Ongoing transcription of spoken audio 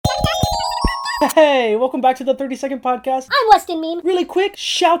Hey, welcome back to the 30-second podcast. I'm Weston Meme. Really quick,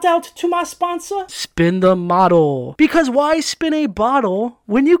 shout out to my sponsor, Spin the Model. Because why spin a bottle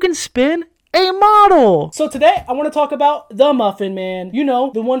when you can spin a model? So today, I want to talk about the Muffin Man. You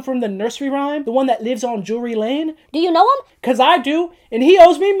know, the one from the nursery rhyme, the one that lives on Jewelry Lane. Do you know him? Cause I do, and he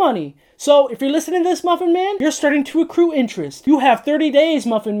owes me money. So if you're listening to this, Muffin Man, you're starting to accrue interest. You have 30 days,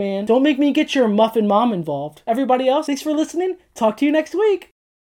 Muffin Man. Don't make me get your Muffin Mom involved. Everybody else, thanks for listening. Talk to you next week.